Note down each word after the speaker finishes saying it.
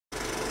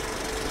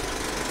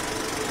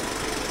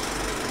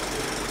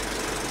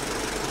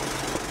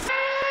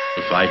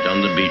fight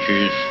on the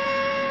beaches,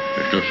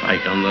 we shall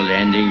fight on the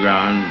landing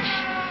grounds,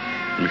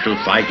 we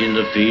shall fight in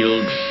the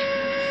fields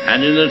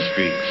and in the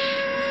streets,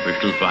 we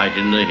shall fight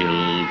in the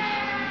hills.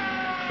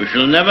 We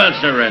shall never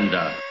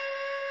surrender.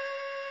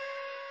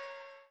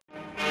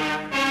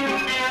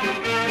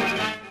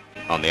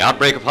 On the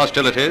outbreak of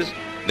hostilities,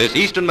 this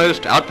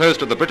easternmost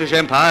outpost of the British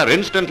Empire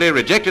instantly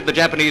rejected the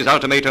Japanese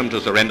ultimatum to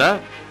surrender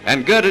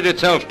and girded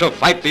itself to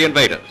fight the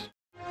invaders.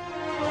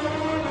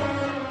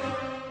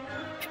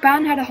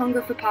 Japan had a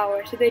hunger for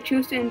power, so they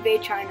chose to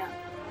invade China.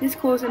 This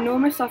caused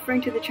enormous suffering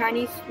to the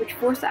Chinese, which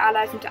forced the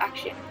Allies into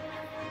action.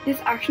 This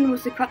action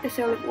was to cut the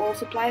sale of oil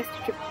supplies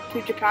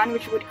to Japan,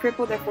 which would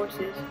cripple their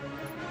forces.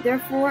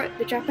 Therefore,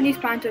 the Japanese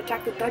planned to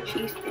attack the Dutch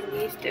East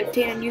Indies to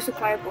obtain a new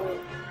supply of oil.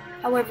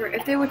 However,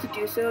 if they were to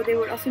do so, they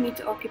would also need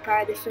to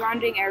occupy the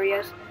surrounding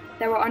areas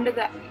that were under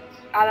the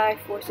Allied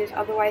forces,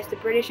 otherwise the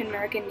British and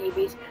American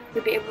navies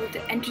would be able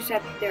to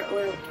intercept their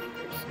oil tankers.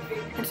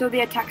 And so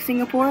they attacked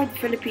Singapore, the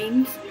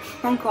Philippines,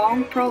 Hong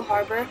Kong, Pearl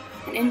Harbor,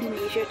 and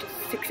Indonesia to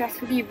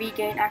successfully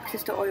regain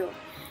access to oil.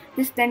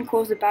 This then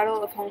caused the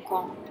Battle of Hong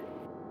Kong.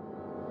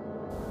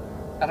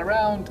 At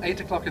around 8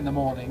 o'clock in the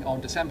morning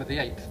on December the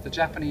 8th, the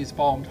Japanese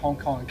bombed Hong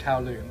Kong and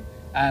Kowloon,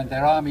 and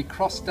their army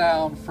crossed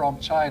down from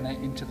China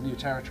into the new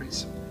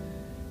territories.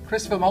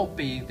 Christopher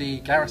Maltby, the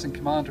garrison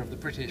commander of the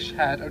British,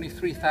 had only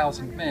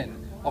 3,000 men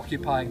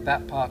occupying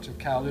that part of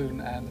Kowloon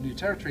and the new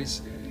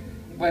territories,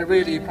 where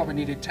really you probably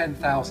needed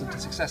 10,000 to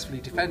successfully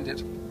defend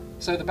it.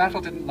 So the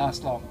battle didn't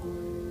last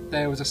long.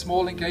 There was a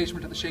small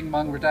engagement at the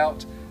Xingmeng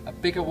Redoubt, a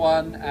bigger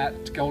one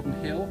at Golden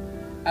Hill,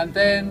 and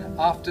then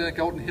after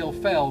Golden Hill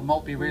fell,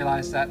 Maltby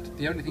realised that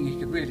the only thing he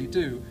could really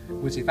do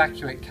was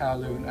evacuate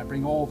Kowloon and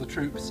bring all the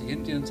troops, the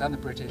Indians and the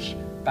British,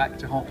 back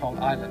to Hong Kong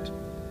Island.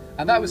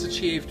 And that was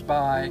achieved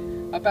by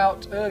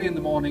about early in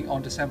the morning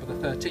on December the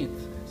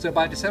 13th. So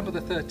by December the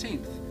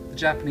 13th, the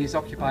Japanese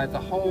occupied the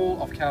whole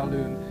of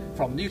Kowloon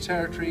from new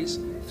territories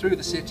through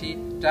the city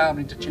down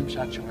into Tsim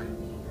Sha Tsui.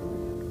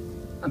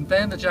 And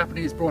then the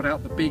Japanese brought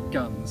out the big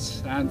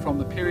guns, and from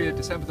the period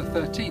December the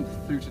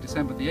 13th through to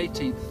December the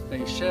 18th,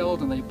 they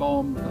shelled and they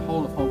bombed the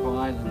whole of Hong Kong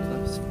Island.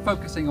 That was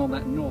focusing on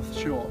that north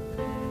shore.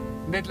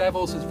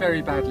 Mid-levels was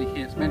very badly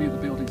hit. Many of the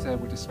buildings there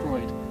were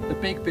destroyed. The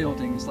big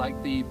buildings,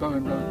 like the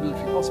Bowen Road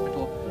Military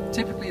Hospital,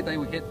 typically they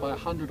were hit by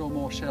 100 or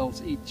more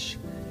shells each.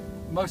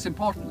 Most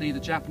importantly, the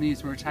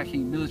Japanese were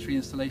attacking military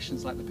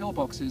installations like the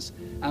pillboxes,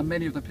 and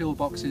many of the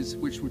pillboxes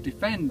which would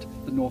defend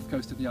the north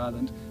coast of the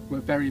island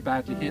were very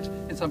badly hit,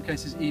 in some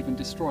cases even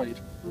destroyed.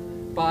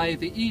 By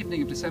the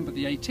evening of December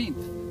the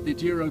 18th, the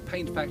Duro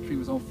paint factory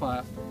was on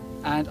fire,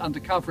 and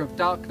under cover of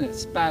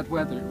darkness, bad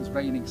weather, it was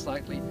raining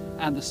slightly,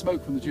 and the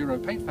smoke from the Duro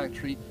paint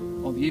factory,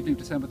 on the evening of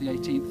December the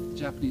 18th, the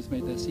Japanese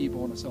made their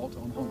seaborne assault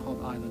on Hong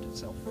Kong Island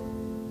itself.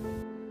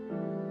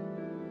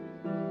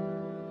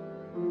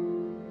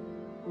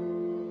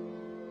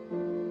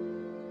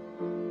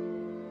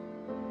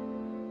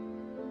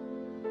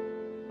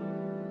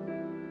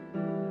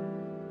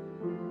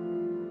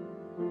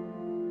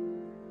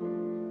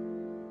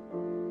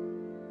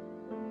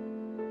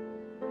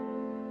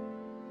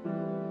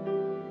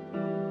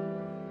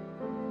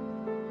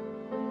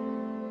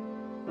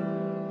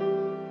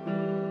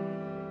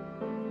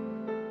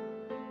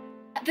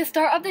 At the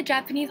start of the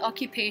Japanese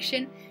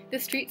occupation, the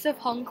streets of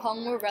Hong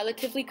Kong were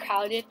relatively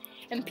crowded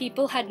and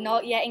people had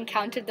not yet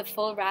encountered the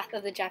full wrath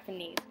of the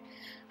Japanese.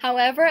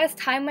 However, as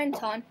time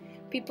went on,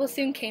 people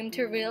soon came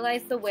to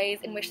realize the ways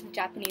in which the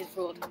Japanese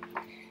ruled.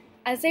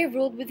 As they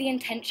ruled with the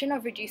intention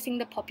of reducing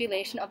the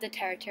population of the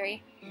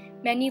territory,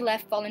 many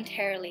left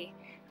voluntarily,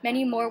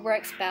 many more were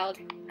expelled,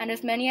 and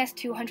as many as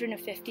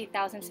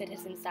 250,000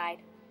 citizens died.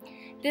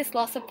 This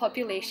loss of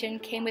population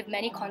came with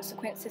many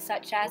consequences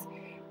such as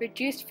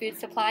reduced food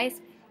supplies,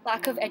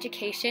 lack of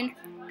education,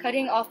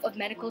 cutting off of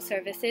medical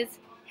services,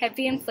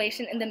 heavy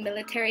inflation in the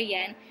military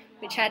yen,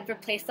 which had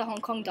replaced the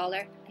Hong Kong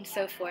dollar, and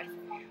so forth.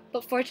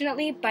 But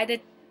fortunately, by the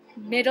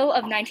middle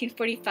of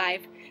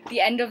 1945, the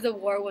end of the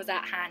war was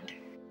at hand.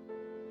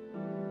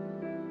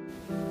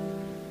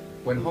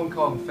 When Hong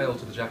Kong fell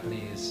to the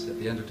Japanese at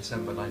the end of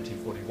December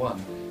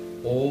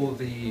 1941, all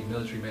the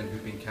military men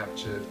who'd been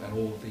captured and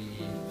all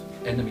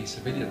the enemy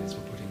civilians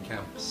were put in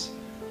camps.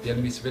 The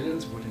enemy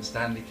civilians were put in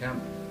Stanley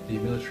Camp, the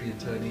military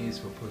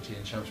internees were put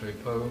in Sham Shui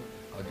Po,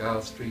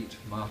 Argyle Street,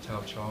 Ma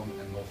Tau Chong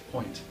and North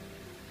Point.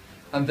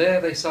 And there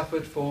they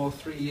suffered for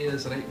 3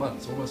 years and 8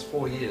 months, almost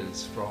 4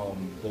 years,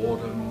 from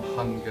boredom,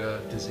 hunger,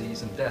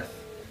 disease and death.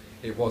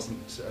 It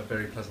wasn't a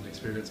very pleasant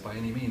experience by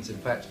any means. In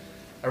fact,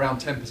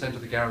 around 10%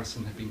 of the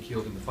garrison had been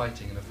killed in the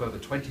fighting and a further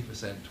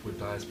 20% would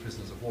die as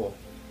prisoners of war.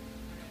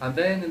 And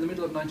then in the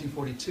middle of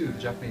 1942,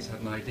 the Japanese had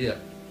an idea.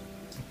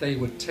 They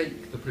would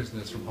take the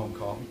prisoners from Hong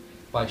Kong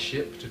by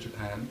ship to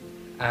Japan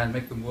and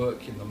make them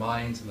work in the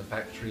mines and the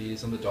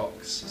factories and the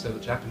docks so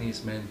that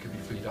Japanese men could be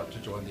freed up to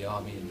join the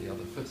army and the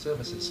other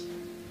services.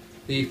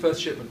 The first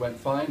shipment went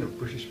fine of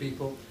British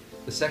people.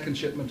 The second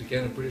shipment,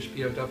 again of British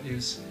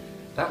POWs,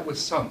 that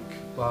was sunk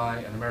by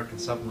an American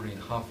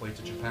submarine halfway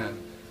to Japan.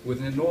 with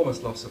an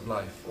enormous loss of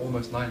life.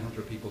 Almost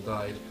 900 people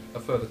died, a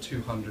further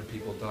 200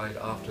 people died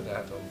after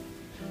that of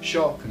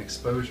shock and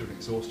exposure and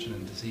exhaustion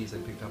and disease they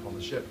picked up on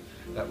the ship.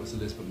 That was the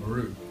Lisbon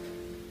Maru.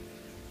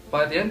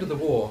 By the end of the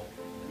war,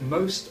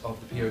 most of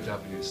the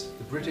POWs,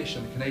 the British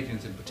and the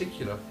Canadians in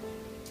particular,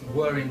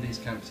 were in these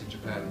camps in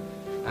Japan,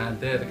 and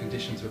there the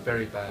conditions were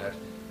very bad.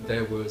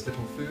 There was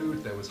little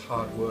food, there was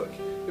hard work.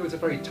 It was a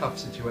very tough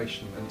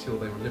situation until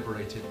they were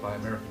liberated by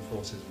American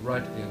forces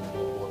right at the end of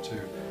World War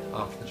II,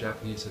 after the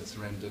Japanese had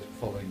surrendered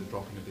following the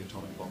dropping of the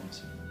atomic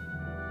bombs.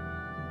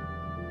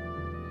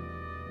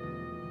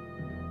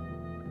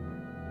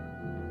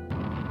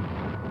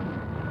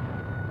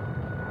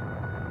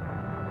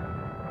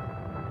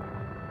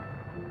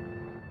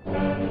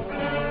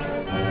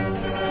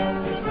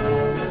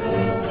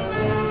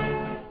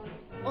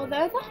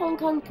 Although the Hong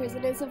Kong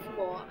prisoners of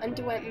war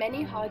underwent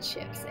many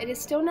hardships, it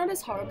is still not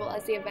as horrible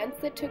as the events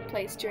that took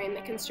place during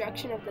the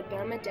construction of the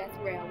Burma Death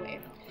Railway.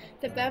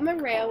 The Burma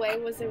Railway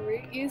was a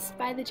route used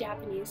by the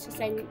Japanese to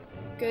send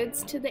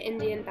goods to the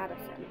Indian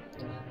battlefront.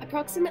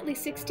 Approximately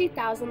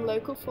 60,000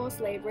 local forced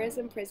labourers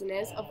and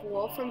prisoners of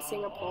war from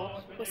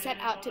Singapore were set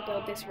out to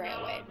build this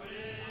railway.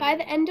 By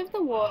the end of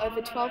the war,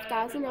 over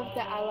 12,000 of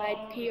the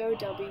Allied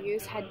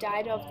POWs had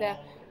died of the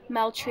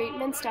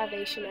maltreatment,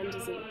 starvation and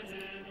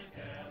disease.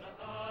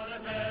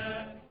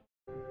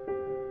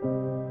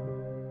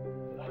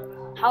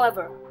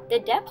 However, the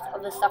depth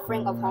of the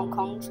suffering of Hong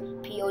Kong's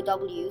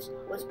POWs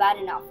was bad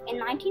enough. In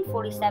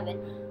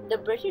 1947, the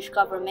British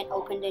government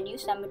opened a new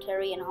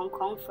cemetery in Hong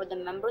Kong for the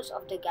members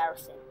of the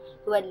garrison,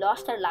 who had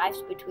lost their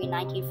lives between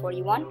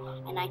 1941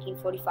 and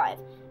 1945,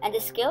 and the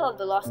scale of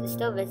the loss is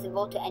still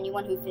visible to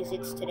anyone who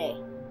visits today.